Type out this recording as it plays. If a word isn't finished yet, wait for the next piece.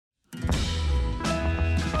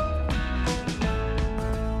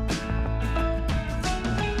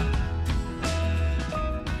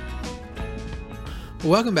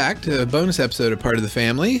Welcome back to a bonus episode of Part of the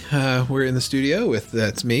Family. We're in the studio with,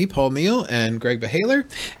 that's me, Paul Neal, and Greg Behaler,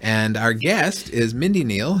 and our guest is Mindy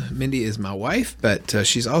Neal. Mindy is my wife, but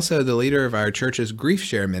she's also the leader of our church's Grief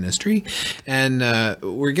Share ministry, and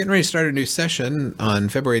we're getting ready to start a new session on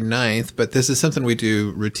February 9th, but this is something we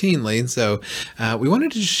do routinely, and so we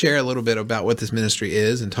wanted to just share a little bit about what this ministry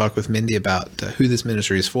is and talk with Mindy about who this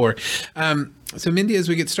ministry is for. So Mindy, as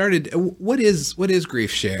we get started, what is Grief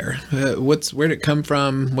Share? Where did it come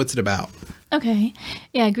from? What's it about? Okay.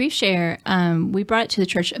 Yeah, Grief Share, we brought it to the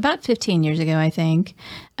church about 15 years ago, I think.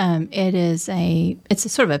 It's a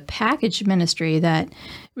sort of a package ministry that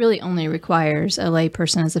really only requires a lay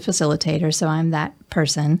person as a facilitator, so I'm that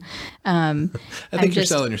person. I think you're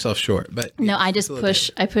selling yourself short, but no, I just push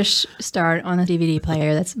start on a DVD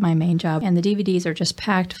player. That's my main job, and the DVDs are just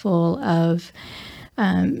packed full of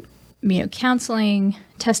counseling,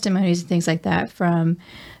 testimonies, and things like that from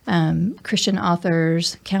Christian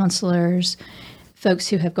authors, counselors, folks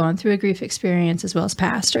who have gone through a grief experience, as well as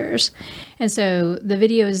pastors. And so the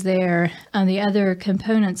video is there. The other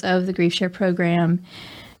components of the Grief Share program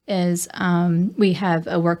is we have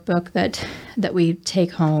a workbook that we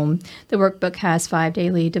take home. The workbook has 5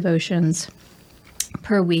 daily devotions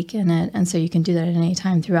per week in it, and so you can do that at any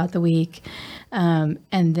time throughout the week.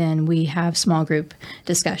 And then we have small group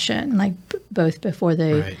discussion, like both before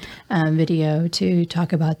the video, to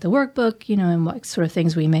talk about the workbook, and what sort of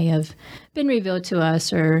things we may have been revealed to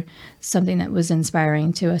us or something that was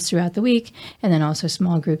inspiring to us throughout the week, and then also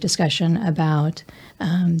small group discussion about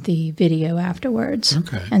the video afterwards.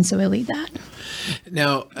 Okay. And so we lead that.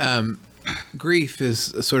 Now, grief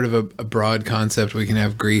is sort of a broad concept. We can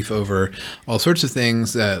have grief over all sorts of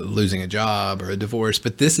things, losing a job or a divorce,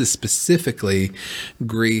 but this is specifically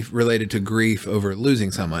grief related to grief over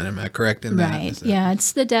losing someone. Am I correct in that? Right. Yeah,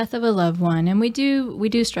 it's the death of a loved one, and we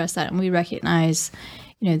do stress that, and we recognize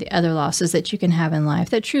the other losses that you can have in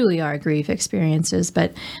life that truly are grief experiences,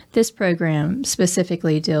 but this program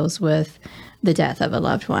specifically deals with the death of a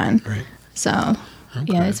loved one. Right. So,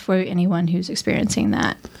 yeah, it's for anyone who's experiencing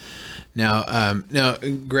that. Now,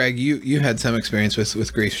 Greg, you had some experience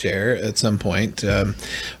with Grief Share at some point.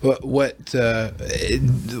 What did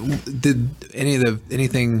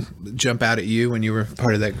anything jump out at you when you were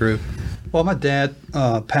part of that group? Well, my dad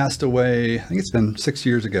passed away, I think it's been 6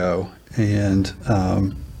 years ago. And,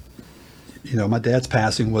 my dad's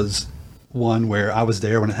passing was one where I was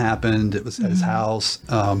there when it happened. It was at his house.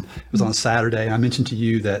 It was on a Saturday. I mentioned to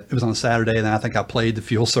you that it was on a Saturday, and then I think I played the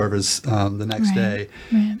fuel service the next day.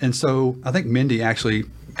 Right. And so I think Mindy actually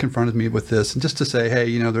confronted me with this, and just to say,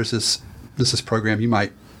 hey, there's this program, you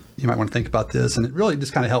might want to think about this. And it really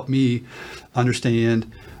just kind of helped me understand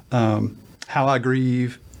how I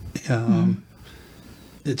grieve.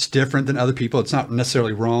 It's different than other people. It's not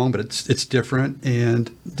necessarily wrong, but it's different.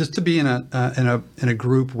 And just to be in a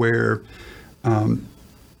group where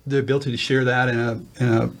the ability to share that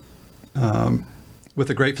with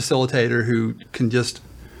a great facilitator who can just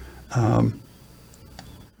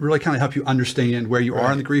really kind of help you understand where you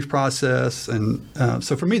are in the grief process. And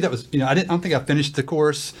so for me, that was I don't think I finished the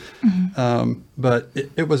course, but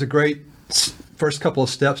it was a great first couple of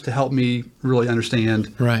steps to help me really understand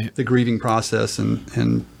the grieving process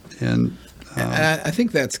and I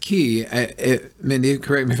think that's key. Mindy,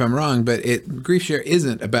 correct me if I'm wrong, but Grief Share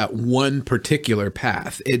isn't about one particular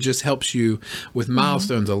path. It just helps you with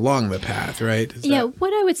milestones along the path, right?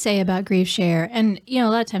 What I would say about Grief Share, and a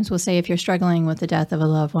lot of times we'll say if you're struggling with the death of a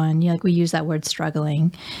loved one, we use that word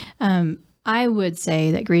struggling. I would say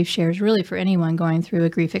that Grief Share is really for anyone going through a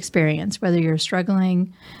grief experience, whether you're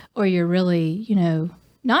struggling or you're really,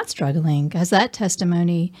 not struggling, because that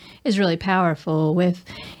testimony is really powerful.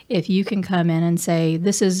 If you can come in and say,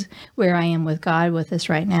 this is where I am with God with this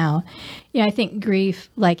right now. I think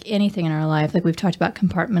grief, like anything in our life, like we've talked about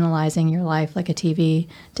compartmentalizing your life like a TV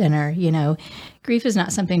dinner, grief is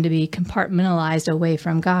not something to be compartmentalized away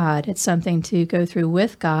from God. It's something to go through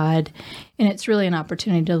with God, and it's really an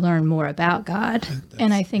opportunity to learn more about God.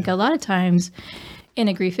 And I think a lot of times in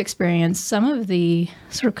a grief experience, some of the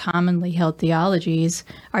sort of commonly held theologies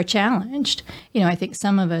are challenged. I think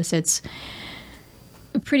some of us, it's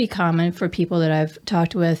pretty common for people that I've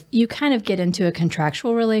talked with, you kind of get into a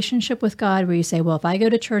contractual relationship with God where you say, well, if I go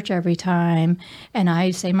to church every time and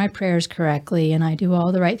I say my prayers correctly and I do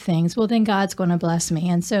all the right things, well, then God's going to bless me.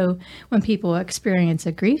 And so when people experience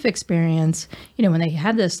a grief experience, when they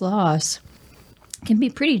have this loss, it can be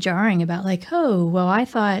pretty jarring about like, oh, well, I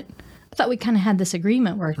thought we kind of had this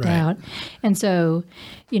agreement worked out. And so,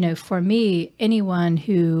 for me, anyone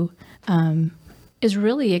who is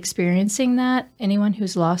really experiencing that, anyone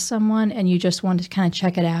who's lost someone and you just want to kind of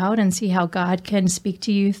check it out and see how God can speak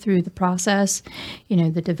to you through the process.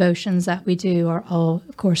 The devotions that we do are all,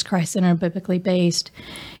 of course, Christ-centered, biblically based,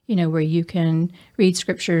 where you can read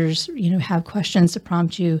scriptures, have questions to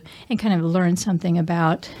prompt you and kind of learn something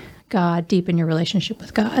about God, deepen your relationship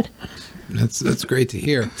with God. That's great to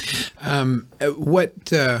hear.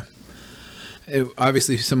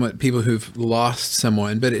 Obviously, somewhat people who've lost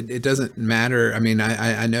someone, but it doesn't matter. I mean,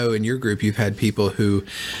 I know in your group you've had people who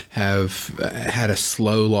have had a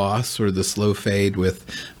slow loss or the slow fade with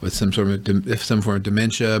some form of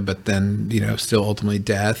dementia, but then still ultimately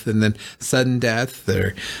death, and then sudden death,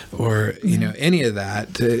 or any of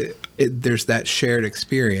that. There's that shared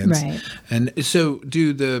experience, right? And so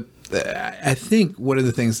I think one of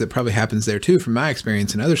the things that probably happens there too, from my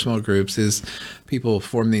experience in other small groups, is people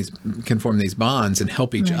can form these bonds and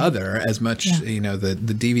help each other as much. Yeah. The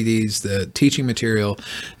DVDs, the teaching material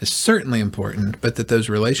is certainly important, but that those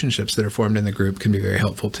relationships that are formed in the group can be very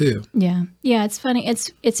helpful too. Yeah. It's funny.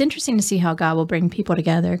 It's interesting to see how God will bring people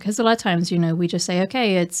together, because a lot of times, we just say,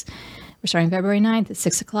 okay, we're starting February 9th at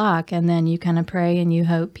 6:00, and then you kind of pray and you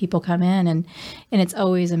hope people come in. And it's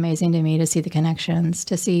always amazing to me to see the connections,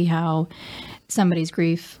 to see how somebody's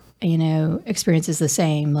grief, experience is the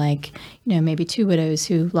same. Like, maybe two widows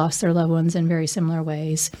who lost their loved ones in very similar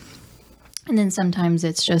ways. And then sometimes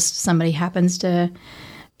it's just somebody happens to,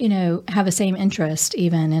 have the same interest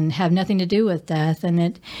even and have nothing to do with death.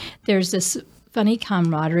 And there's this funny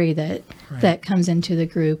camaraderie that comes into the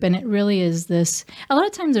group, and it really is this. A lot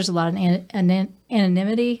of times, there's a lot of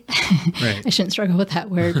anonymity. Right. I shouldn't struggle with that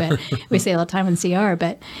word, but we say a lot of time in CR.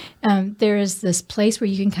 But there is this place where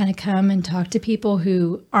you can kind of come and talk to people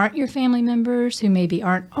who aren't your family members, who maybe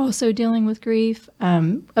aren't also dealing with grief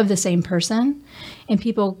of the same person, and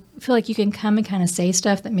people feel like you can come and kind of say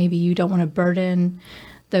stuff that maybe you don't want to burden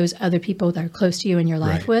those other people that are close to you in your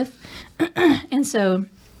life with, and so.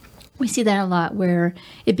 We see that a lot, where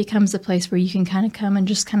it becomes a place where you can kind of come and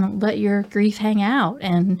just kind of let your grief hang out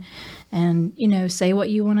and say what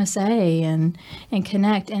you want to say and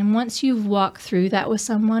connect. And once you've walked through that with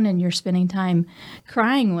someone and you're spending time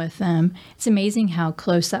crying with them, it's amazing how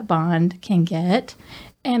close that bond can get.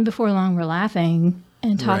 And before long, we're laughing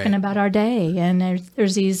and talking about our day. And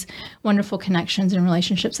there's these wonderful connections and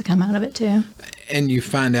relationships that come out of it too. And you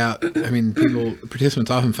find out, participants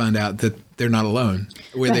often find out that they're not alone,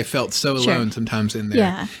 where they felt so alone sometimes in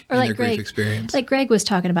their, their grief experience. Like Greg was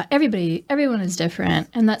talking about, everyone is different.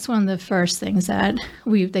 And that's one of the first things that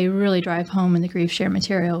they really drive home in the Grief Share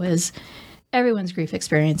material is everyone's grief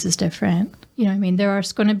experience is different. There are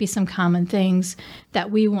going to be some common things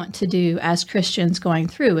that we want to do as Christians going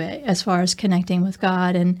through it, as far as connecting with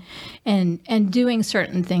God and doing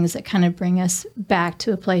certain things that kind of bring us back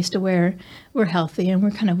to a place to where we're healthy and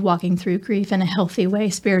we're kind of walking through grief in a healthy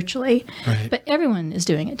way spiritually. Right. But everyone is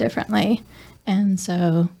doing it differently. And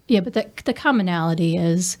so, but the commonality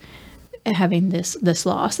is having this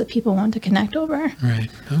loss that people want to connect over. Right.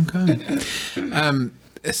 Okay.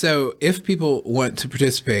 So if people want to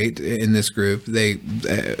participate in this group, they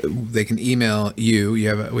can email you. We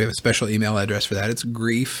have a special email address for that. It's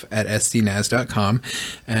grief@scnaz.com,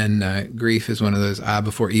 and grief is one of those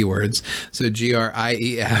before E words. So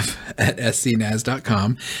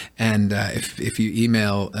grief@scnaz.com, and if you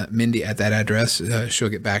email Mindy at that address, she'll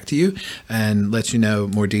get back to you and let you know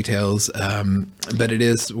more details. But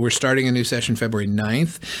we're starting a new session February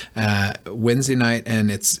 9th, Wednesday night,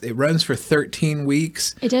 and it runs for 13 weeks.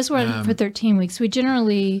 It does run for 13 weeks. We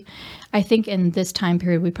generally, I think in this time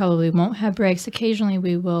period, we probably won't have breaks. Occasionally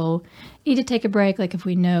we will need to take a break, like if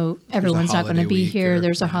we know everyone's not going to be here,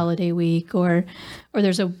 there's a holiday week, or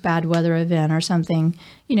there's a bad weather event or something,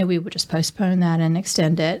 we would just postpone that and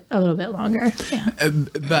extend it a little bit longer. Yeah.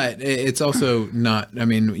 But it's also not,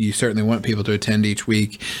 you certainly want people to attend each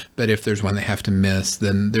week, but if there's one they have to miss,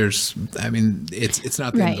 then it's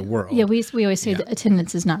not the end of the world. Yeah, we always say that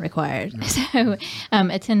attendance is not required. So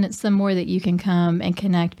attendance, the more that you can come and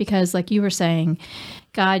connect, because like you were saying,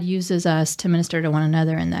 God uses us to minister to one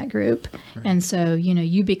another in that group. Right. And so,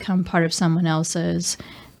 you become part of someone else's,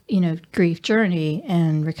 grief journey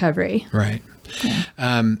and recovery. Right.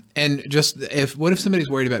 Yeah. And just what if somebody's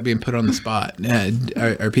worried about being put on the spot?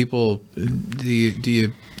 Are people,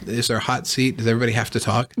 is there a hot seat? Does everybody have to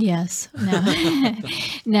talk? Yes.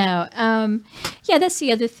 No. No. That's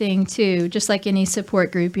the other thing too. Just like any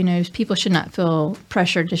support group, people should not feel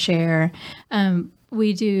pressured to share.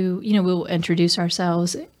 We do, we'll introduce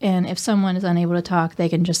ourselves, and if someone is unable to talk, they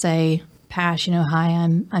can just say, Pash, hi,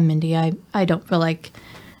 I'm Mindy. I don't feel like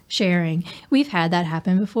sharing. We've had that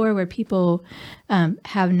happen before, where people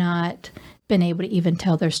have not been able to even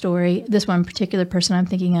tell their story. This one particular person I'm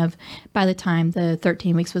thinking of, by the time the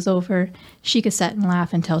 13 weeks was over, she could sit and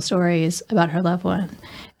laugh and tell stories about her loved one.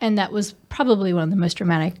 And that was probably one of the most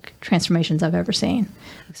dramatic transformations I've ever seen.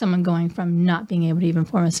 Someone going from not being able to even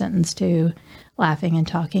form a sentence to laughing and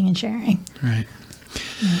talking and sharing. Right.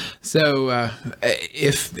 So,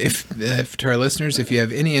 if to our listeners, if you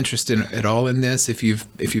have any interest at all in this, if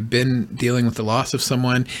you've been dealing with the loss of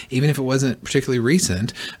someone, even if it wasn't particularly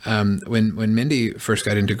recent, when Mindy first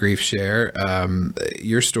got into Grief Share,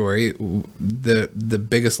 your story, the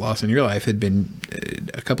biggest loss in your life had been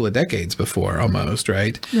a couple of decades before, almost,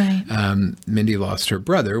 right? Right. Mindy lost her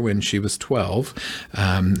brother when she was 12,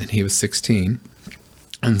 and he was 16.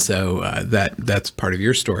 And so that's part of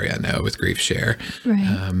your story, I know, with Grief Share.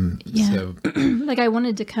 Right. Yeah. So, like I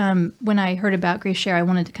wanted to come, when I heard about Grief Share, I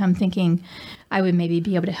wanted to come thinking I would maybe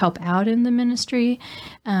be able to help out in the ministry.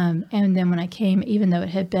 And then when I came, even though it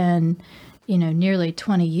had been, nearly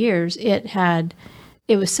 20 years, it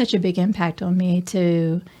was such a big impact on me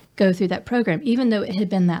to go through that program, even though it had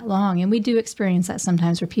been that long. And we do experience that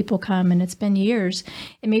sometimes where people come and it's been years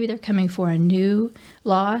and maybe they're coming for a new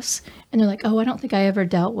loss and they're like, oh, I don't think I ever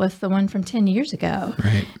dealt with the one from 10 years ago.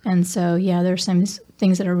 Right. And so, there's some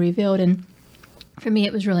things that are revealed. And for me,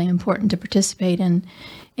 it was really important to participate in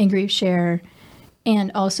Grief Share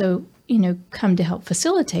and also, come to help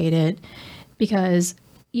facilitate it because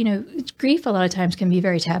grief a lot of times can be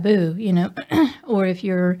very taboo, or if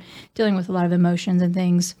you're dealing with a lot of emotions and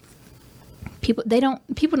things, people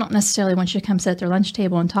don't necessarily want you to come sit at their lunch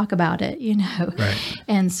table and talk about it, Right.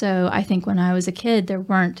 And so I think when I was a kid, there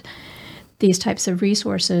weren't these types of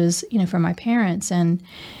resources, from my parents. And,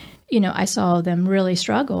 I saw them really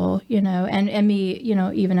struggle, and me,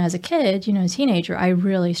 even as a kid, a teenager, I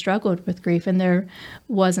really struggled with grief and there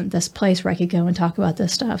wasn't this place where I could go and talk about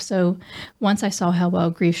this stuff. So once I saw how well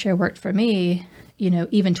Grief Share worked for me,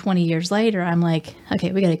 even 20 years later, I'm like,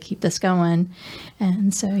 okay, we got to keep this going.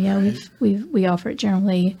 And so, we offer it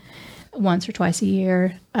generally once or twice a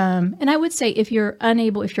year. And I would say if you're on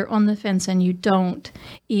the fence and you don't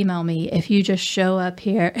email me, if you just show up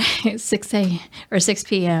here at 6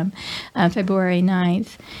 p.m. February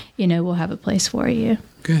 9th, we'll have a place for you.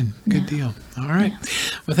 Good deal. All right.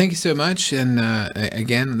 Yeah. Well, thank you so much. And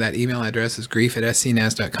again, that email address is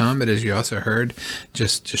grief@scnas.com. But as you also heard,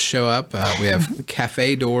 just show up. We have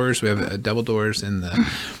cafe doors. We have double doors in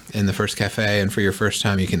the first cafe. And for your first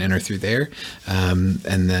time, you can enter through there. And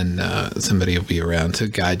then somebody will be around to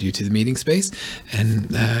guide you to the meeting space.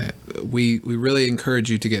 And we really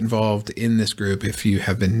encourage you to get involved in this group if you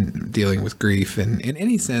have been dealing with grief and in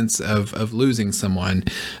any sense of losing someone.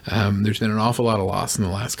 There's been an awful lot of loss in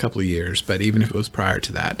the last couple of years, but even if it was prior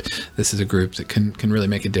to that, this is a group that can really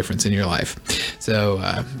make a difference in your life. So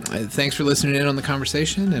thanks for listening in on the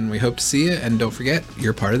conversation, and we hope to see you. And don't forget,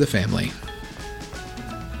 you're part of the family.